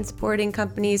body, and supporting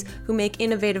companies who make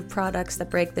innovative products that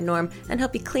break the norm and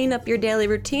help you clean up your daily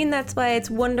routine. That's why it's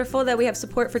wonderful that we have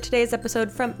support for today's episode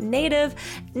from Native.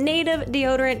 Native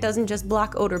deodorant doesn't just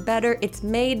block odor better, it's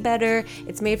made better.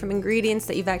 It's made from ingredients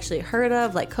that you've actually heard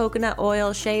of, like coconut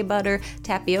oil, shea butter,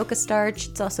 tapioca starch.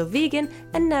 It's also vegan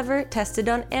and never tested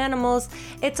on animals.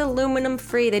 It's aluminum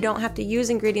free. They don't have to use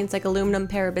ingredients like aluminum,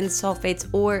 parabens,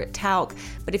 sulfates, or talc.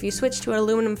 But if you switch to an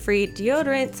aluminum-free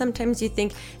deodorant, sometimes you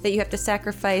think that you have to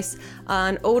sacrifice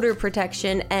on odor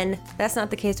protection, and that's not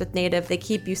the case with Native. They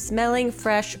keep you smelling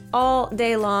fresh all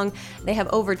day long. They have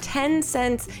over 10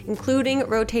 scents, including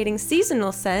rotating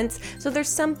seasonal scents, so there's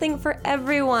something for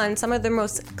everyone. Some of their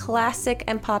most classic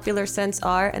and popular scents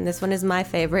are, and this one is my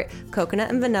favorite, coconut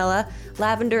and vanilla,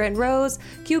 lavender and rose,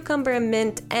 cucumber and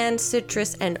mint, and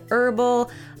citrus and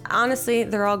herbal. Honestly,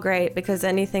 they're all great because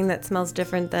anything that smells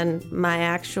different than my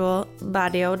actual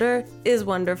body odor is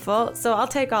wonderful. So I'll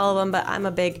take all of them, but I'm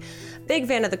a big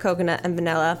fan of the coconut and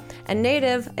vanilla. And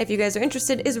Native, if you guys are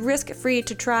interested, is risk-free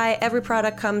to try. Every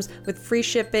product comes with free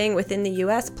shipping within the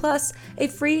US, plus a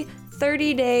free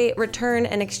 30-day return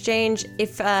and exchange.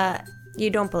 If you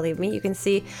don't believe me, you can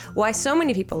see why so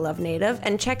many people love Native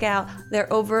and check out their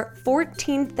over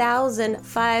 14,000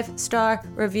 5-star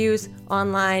reviews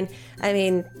online. I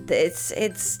mean,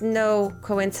 it's no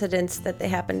coincidence that they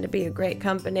happen to be a great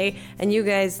company, and you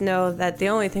guys know that the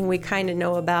only thing we kind of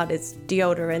know about is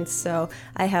deodorants, so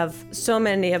I have so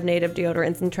many of Native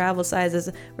deodorants in travel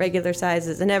sizes, regular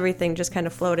sizes, and everything just kind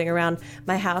of floating around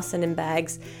my house and in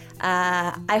bags.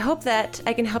 I hope that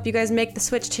I can help you guys make the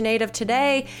switch to Native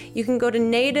today. You can go to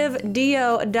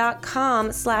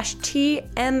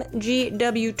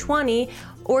nativedeo.com/TMGW20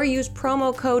 or use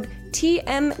promo code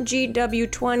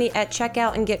TMGW20 at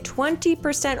checkout and get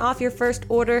 20% off your first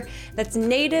order. That's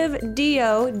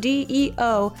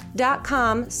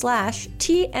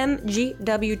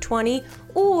nativedeo.com/TMGW20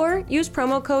 or use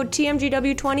promo code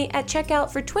TMGW20 at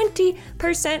checkout for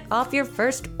 20% off your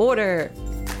first order.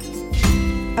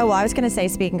 Oh, I was going to say,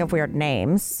 speaking of weird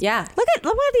names. Yeah. Look at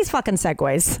these fucking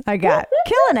segues I got.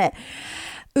 Killing it.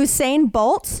 Usain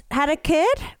Bolt had a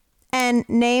kid and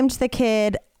named the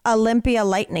kid Olympia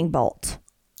Lightning Bolt.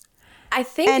 I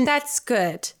think that's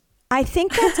good. I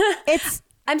think it's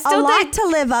I'm still a lot to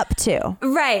live up to.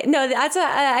 Right. No, that's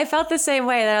I felt the same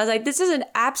way. That I was like, this is an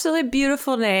absolutely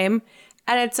beautiful name.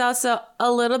 And it's also a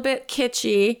little bit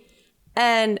kitschy.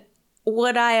 And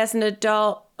would I, as an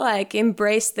adult, like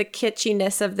embrace the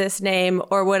kitschiness of this name,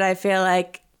 or would I feel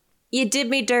like you did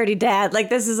me dirty, Dad? Like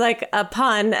this is like a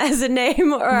pun as a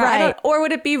name, or right. Or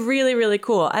would it be really, really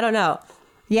cool? I don't know.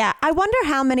 Yeah, I wonder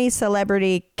how many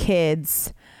celebrity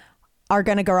kids are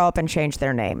going to grow up and change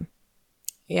their name.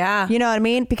 Yeah, you know what I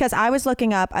mean? Because I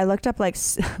looked up like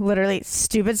literally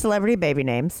stupid celebrity baby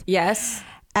names. Yes,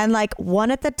 and like one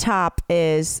at the top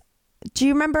is. Do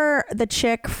you remember the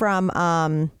chick from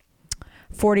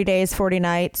 40 Days, 40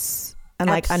 Nights and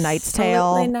like A Knight's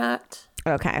Tale? Absolutely not.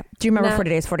 Okay. Do you remember 40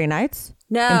 Days, 40 Nights?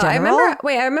 No, I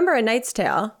remember A Knight's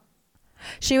Tale.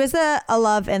 She was a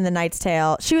love in The Knight's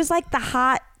Tale. She was like the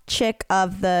hot chick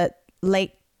of the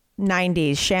late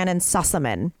 90s, Shannon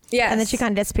Sussman. Yes. And then she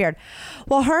kind of disappeared.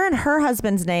 Well, her and her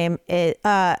husband's name is,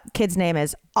 kid's name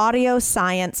is Audio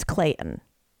Science Clayton.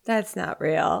 That's not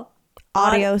real.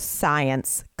 Audio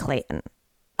Science Clayton.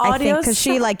 I think because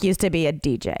she like used to be a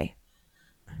DJ.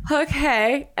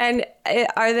 Okay. And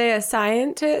are they a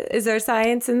scientist? Is there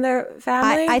science in their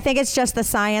family? I think it's just the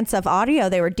science of audio.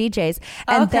 They were DJs.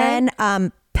 And then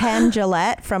Penn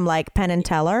Jillette from like Penn and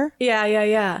Teller.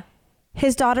 Yeah.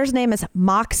 His daughter's name is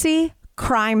Moxie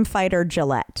Crime Fighter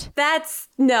Gillette.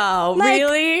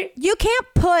 Really? You can't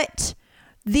put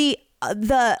the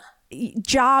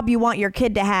job you want your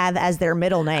kid to have as their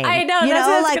middle name. I know.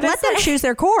 Like let them choose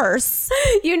their course.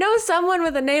 Someone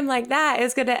with a name like that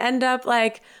is going to end up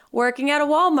like working at a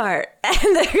Walmart,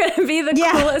 and they're going to be the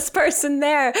coolest person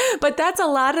there. But that's a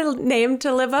lot of name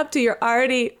to live up to. You're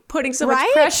already putting so much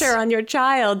pressure on your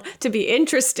child to be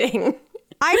interesting.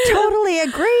 I totally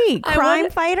agree. Crime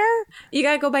fighter? You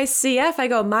got to go by CF. I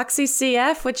go Moxie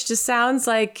CF, which just sounds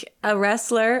like a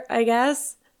wrestler, I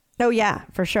guess. Oh, yeah,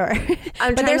 for sure.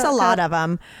 But there's a lot of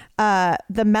them.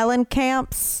 The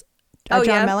Mellencamps,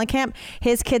 John Mellencamp,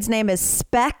 his kid's name is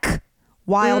Speck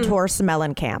Wild Horse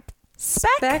Mellencamp.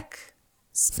 Speck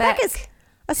is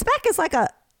like a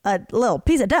a little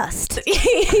piece of dust.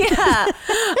 Yeah.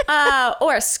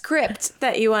 Or a script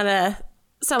that you want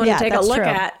someone to take a look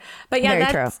at. But yeah, Very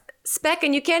that's true. Speck,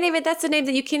 and that's a name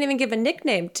that you can't even give a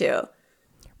nickname to.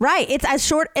 Right. It's as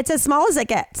small as it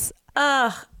gets.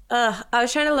 I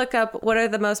was trying to look up what are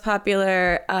the most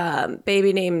popular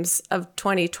baby names of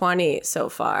 2020 so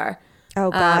far. Oh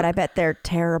God, I bet they're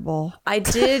terrible. I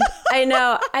did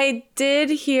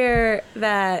hear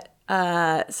that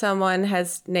someone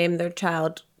has named their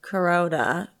child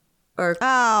Corona.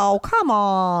 Oh, come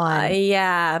on.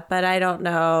 Yeah, but I don't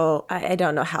know. I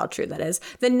don't know how true that is.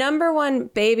 The number one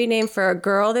baby name for a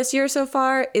girl this year so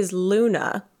far is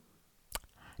Luna.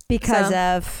 Because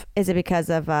of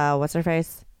what's her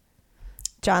face?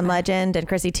 John Legend and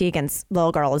Chrissy Teigen's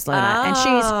little girl is Luna, and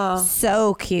she's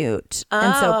so cute.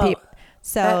 And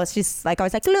so she's like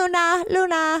always like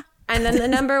Luna. And then the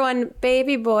number one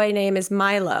baby boy name is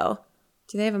Milo.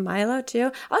 Do they have a Milo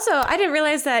too? Also, I didn't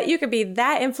realize that you could be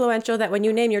that influential that when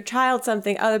you name your child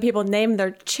something, other people name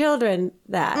their children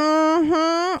that.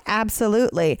 Mm-hmm.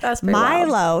 Absolutely. That's pretty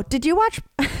Milo. wild. Did you watch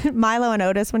Milo and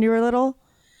Otis when you were little?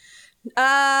 Is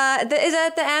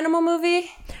that the animal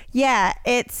movie? Yeah,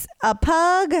 it's a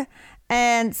pug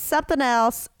and something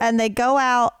else, and they go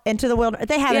out into the wilderness.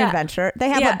 They have an adventure. They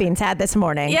have what Beans had this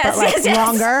morning, but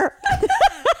longer.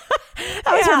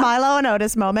 That was your Milo and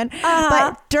Otis moment.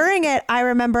 But during it, I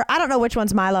remember, I don't know which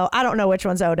one's Milo. I don't know which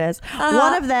one's Otis.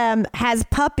 One of them has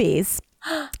puppies.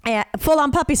 Full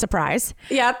on puppy surprise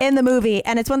in the movie.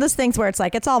 And it's one of those things where it's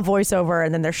like, it's all voiceover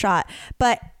and then they're shot.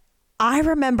 But I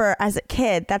remember as a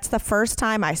kid, that's the first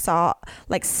time I saw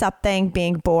like something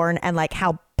being born and like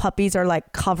how puppies are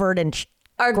like covered in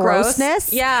grossness.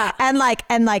 Gross. Yeah. And like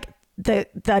the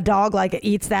dog like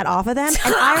eats that off of them.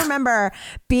 And I remember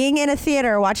being in a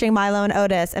theater watching Milo and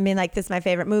Otis and being like, this is my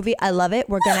favorite movie. I love it.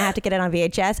 We're going to have to get it on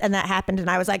VHS. And that happened. And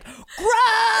I was like, gross.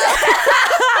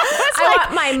 I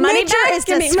want my money nature back. is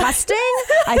disgusting.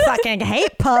 I fucking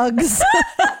hate pugs.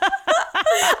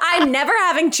 I'm never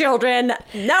having children.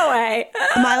 No way.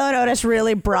 Milo and Otis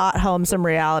really brought home some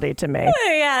reality to me.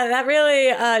 Yeah, that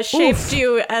really shaped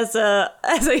you as a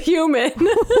human. It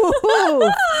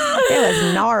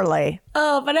was gnarly.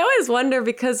 Oh, but I always wonder,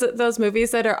 because those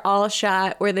movies that are all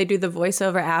shot where they do the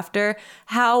voiceover after,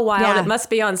 how wild it must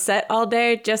be on set all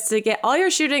day just to get all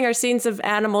you're shooting are scenes of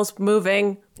animals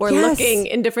moving or looking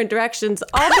in different directions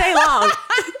all day long.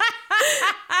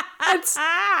 It's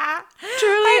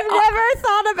truly. I've never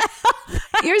thought about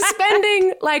that. You're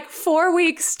spending like 4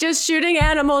 weeks just shooting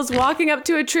animals walking up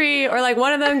to a tree, or like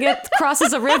one of them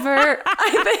crosses a river,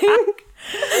 I think.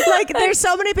 Like there's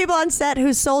so many people on set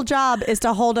whose sole job is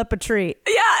to hold up a tree.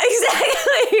 Yeah,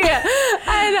 exactly.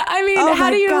 And I mean,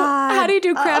 how do you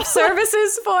do craft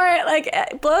services for it? Like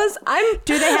it blows.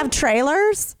 Do they have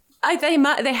trailers?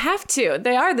 They have to.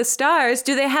 They are the stars.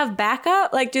 Do they have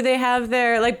backup? Like, do they have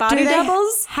their like body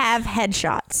doubles? Have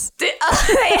headshots? They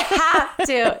have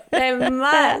to. They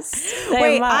must.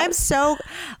 Wait, I'm so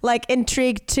like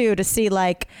intrigued too to see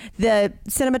like the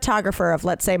cinematographer of,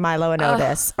 let's say, Milo and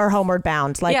Otis or Homeward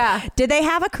Bound. Like, did they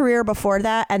have a career before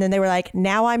that? And then they were like,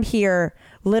 now I'm here,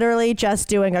 literally just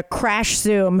doing a crash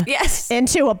zoom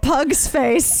into a pug's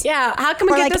face. Yeah. How can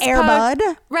we get like this Air pug?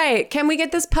 Bud? Right. Can we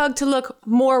get this pug to look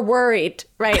more worried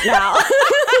right now? Like,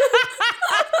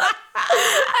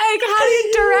 how do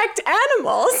you direct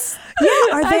animals?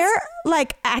 Yeah. Are there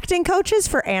like acting coaches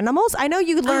for animals? I know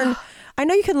you learn. I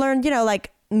know you can learn. You know,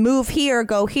 like move here,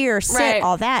 go here, sit,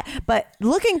 all that. But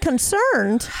looking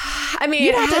concerned. I mean,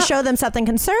 you'd have to show them something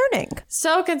concerning.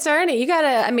 So concerning. You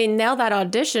gotta, nail that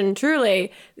audition.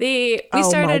 Truly.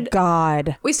 My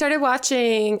God. We started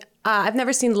watching. I've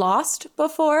never seen Lost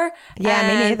before. Yeah,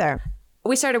 me neither.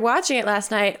 We started watching it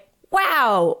last night.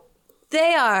 Wow,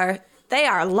 they are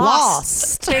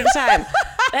lost big time.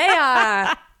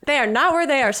 They are not where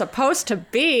they are supposed to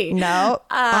be. No.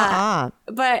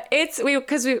 But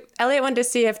because Elliot wanted to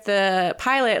see if the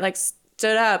pilot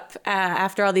stood up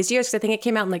after all these years, because I think it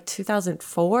came out in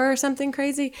 2004 or something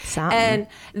crazy. And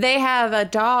they have a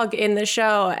dog in the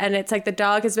show, and it's like the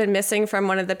dog has been missing from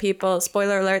one of the people,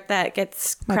 spoiler alert, that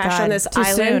gets crashed on this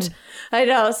island. Soon. I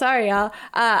know, sorry y'all.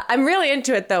 I'm really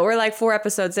into it though. We're 4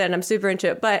 episodes in. I'm super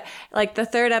into it. But the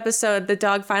 3rd episode, the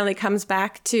dog finally comes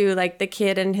back to the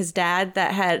kid and his dad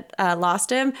that had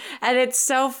lost him. And it's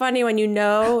so funny when you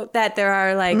know that there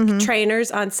are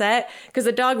trainers on set, because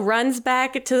the dog runs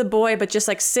back to the boy but just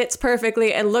sits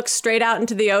perfectly and looks straight out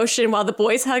into the ocean while the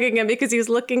boy's hugging him, because he's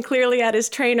looking clearly at his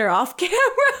trainer off camera.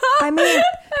 I mean,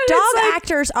 dog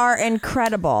actors are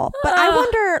incredible. But I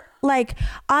wonder,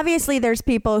 obviously there's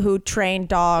people who train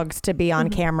dogs to be on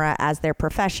camera as their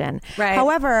profession. Right.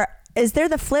 However, is there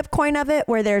the flip coin of it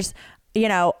where there's, you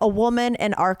know, a woman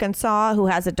in Arkansas who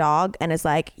has a dog and is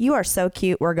like, you are so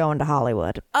cute, we're going to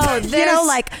Hollywood. Oh, you know,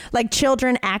 like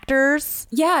children actors.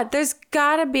 Yeah, there's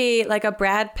gotta be like a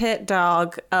Brad Pitt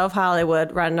dog of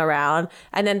Hollywood running around,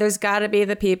 and then there's gotta be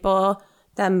the people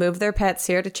that move their pets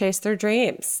here to chase their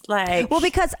dreams. Like, well,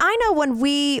 because I know when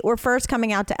we were first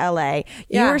coming out to LA,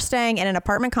 you were staying in an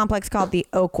apartment complex called the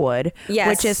Oakwood,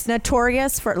 which is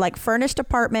notorious for like furnished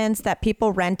apartments that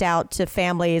people rent out to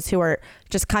families who are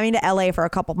just coming to LA for a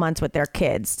couple months with their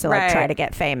kids to like try to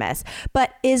get famous.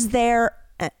 But is there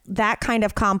that kind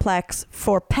of complex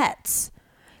for pets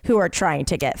who are trying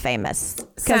to get famous?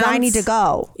 Because I need to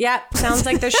go. Yeah, sounds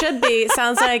like there should be.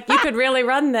 Sounds like you could really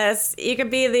run this. You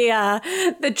could be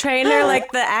the trainer,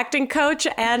 like the acting coach,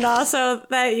 and also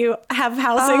that you have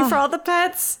housing for all the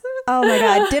pets. Oh my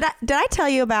God. Did I tell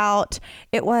you about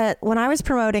it? Was when I was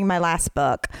promoting my last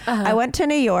book, I went to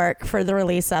New York for the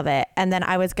release of it. And then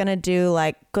I was going to do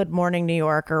like Good Morning New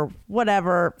York or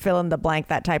whatever, fill in the blank,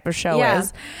 that type of show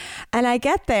is. And I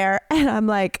get there and I'm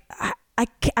like,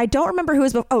 I don't remember who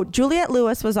was before. Oh, Juliette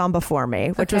Lewis was on before me,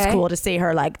 which was cool to see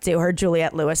her like do her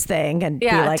Juliette Lewis thing and be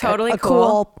like totally a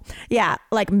cool,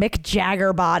 like Mick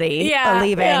Jagger body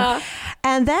leaving. Yeah.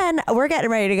 And then we're getting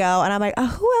ready to go. And I'm like, oh,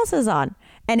 who else is on?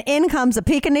 And in comes a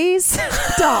Pekingese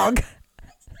dog,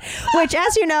 which,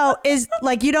 as you know, is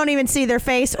like you don't even see their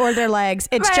face or their legs.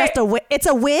 It's just it's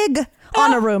a wig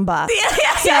on a Roomba.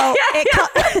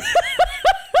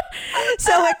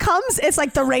 So it comes, it's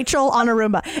like the Rachel on a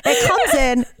Roomba. It comes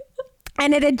in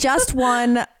and it had just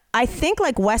won, I think,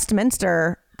 like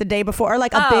Westminster the day before, or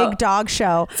like a big dog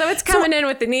show. So it's coming in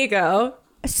with an ego.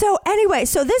 So anyway,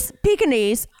 so this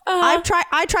Pekingese,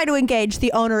 I try to engage.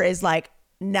 The owner is like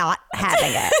not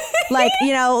having it. Like,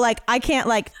 you know, like I can't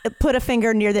like put a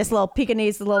finger near this little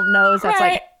Pekingese little nose that's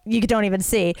like you don't even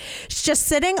see. She's just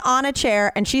sitting on a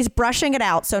chair and she's brushing it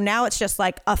out. So now it's just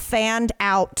like a fanned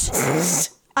out.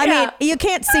 I mean, you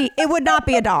can't see. It would not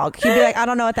be a dog. You'd be like, I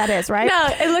don't know what that is, right?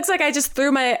 No, it looks like I just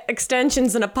threw my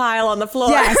extensions in a pile on the floor.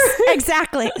 Yes,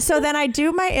 exactly. So then I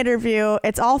do my interview.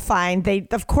 It's all fine. They,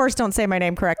 of course, don't say my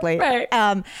name correctly. Right.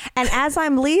 And as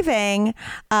I'm leaving,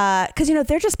 because, you know,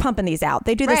 they're just pumping these out.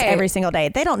 They do this every single day.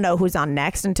 They don't know who's on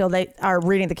next until they are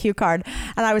reading the cue card.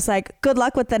 And I was like, good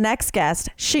luck with the next guest.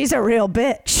 She's a real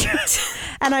bitch.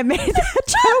 And I made that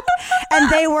joke.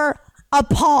 And they were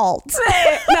appalled.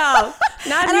 No,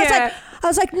 not and here. I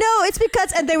was like, no, it's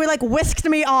because, and they were like whisked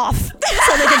me off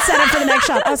so they could set up for the next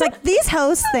shot. I was like, these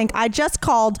hosts think I just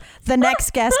called the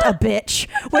next guest a bitch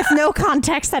with no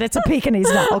context that it's a Pekingese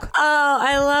dog. Oh,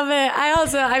 I love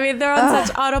it. I mean, they're on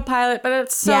such autopilot, but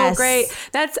it's so great.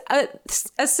 That's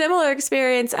a similar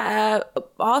experience.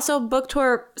 Also, book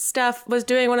tour stuff was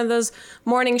doing one of those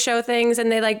morning show things,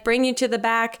 and they like bring you to the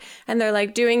back and they're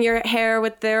like doing your hair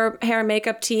with their hair and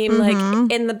makeup team,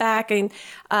 like in the back. And,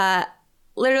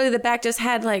 literally the back just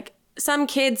had like some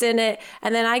kids in it,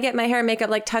 and then I get my hair and makeup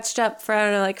like touched up for, I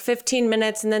don't know, like 15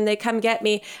 minutes, and then they come get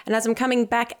me, and as I'm coming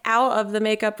back out of the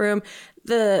makeup room,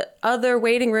 the other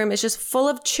waiting room is just full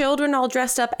of children all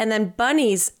dressed up and then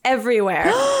bunnies everywhere.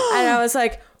 And I was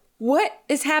like, what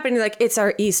is happening? Like, it's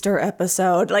our Easter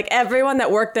episode. Like, everyone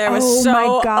that worked there was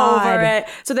so over it.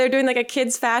 So they're doing like a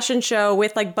kids fashion show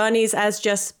with like bunnies as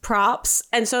just props,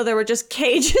 and so there were just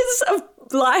cages of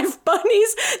live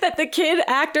bunnies that the kid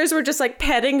actors were just like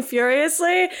petting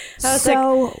furiously. I was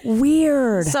so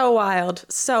weird. So wild.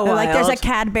 So wild. Like there's a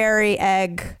Cadbury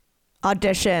egg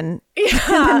audition in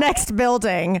the next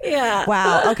building. Yeah.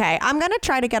 Wow. Okay. I'm going to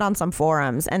try to get on some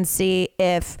forums and see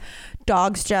if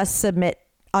dogs just submit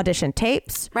audition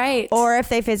tapes. Right. Or if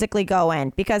they physically go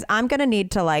in, because I'm going to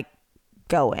need to like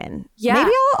go in. Yeah.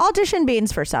 Maybe I'll audition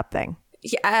Beans for something.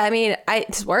 Yeah, I mean,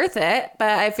 it's worth it, but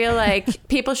I feel like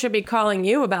people should be calling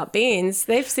you about Beans.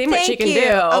 They've seen what she can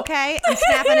do. Okay, I'm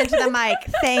snapping into the mic.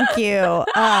 Thank you.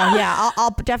 Yeah, I'll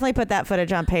definitely put that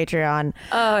footage on Patreon.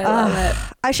 Oh, I love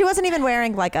it. She wasn't even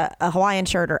wearing like a Hawaiian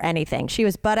shirt or anything. She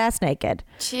was butt-ass naked.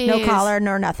 Jeez. No collar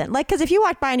nor nothing. Like, because if you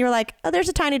walked by and you were like, oh, there's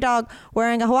a tiny dog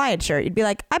wearing a Hawaiian shirt, you'd be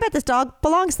like, I bet this dog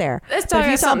belongs there. This dog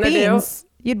has something to do.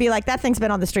 You'd be like, that thing's been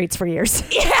on the streets for years.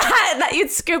 Yeah, you'd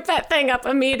scoop that thing up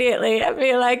immediately and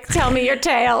be like, tell me your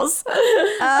tales.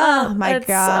 Oh my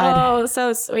God.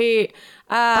 So sweet.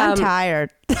 I'm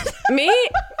tired. Me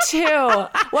too.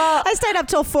 Well, I stayed up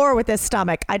till 4 with this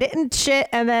stomach. I didn't shit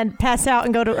and then pass out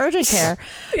and go to urgent care.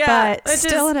 But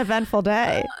still an eventful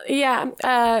day.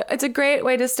 It's a great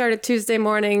way to start a Tuesday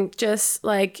morning, just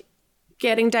like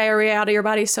getting diarrhea out of your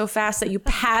body so fast that you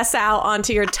pass out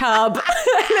onto your tub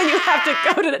and then you have to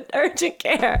go to the urgent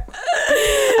care.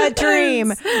 A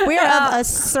dream. We are of a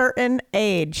certain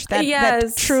age.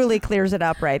 That truly clears it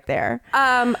up right there.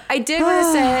 I did want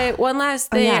to say one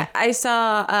last thing. yeah. I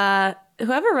saw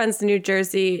whoever runs the New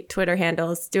Jersey Twitter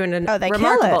handle is doing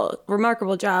a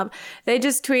remarkable job. They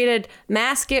just tweeted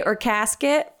mask it or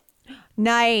casket.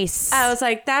 Nice. I was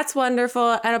like, that's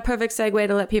wonderful, and a perfect segue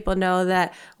to let people know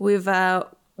that we've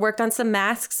worked on some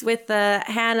masks with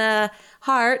Hannah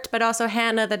Hart, but also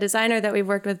Hannah, the designer that we've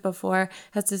worked with before,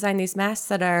 has designed these masks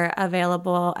that are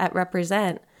available at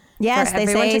Represent. Yes, they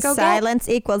say silence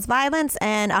equals violence,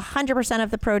 and 100%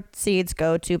 of the proceeds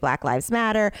go to Black Lives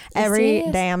Matter. Every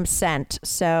damn cent.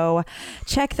 So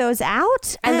check those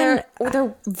out. And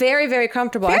they're very, very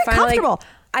comfortable.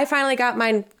 I finally got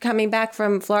mine coming back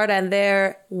from Florida, and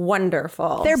they're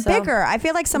wonderful. They're bigger. I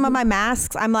feel like some of my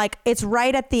masks, I'm like, it's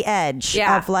right at the edge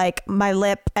of like my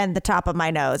lip and the top of my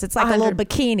nose. It's like a little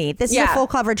bikini. This is a full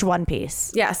coverage one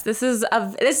piece. Yes, this is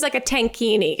like a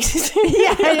tankini.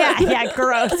 yeah.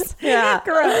 Gross. Yeah,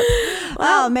 gross.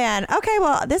 Oh man. Okay.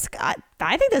 Well,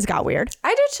 I think this got weird.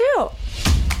 I do too.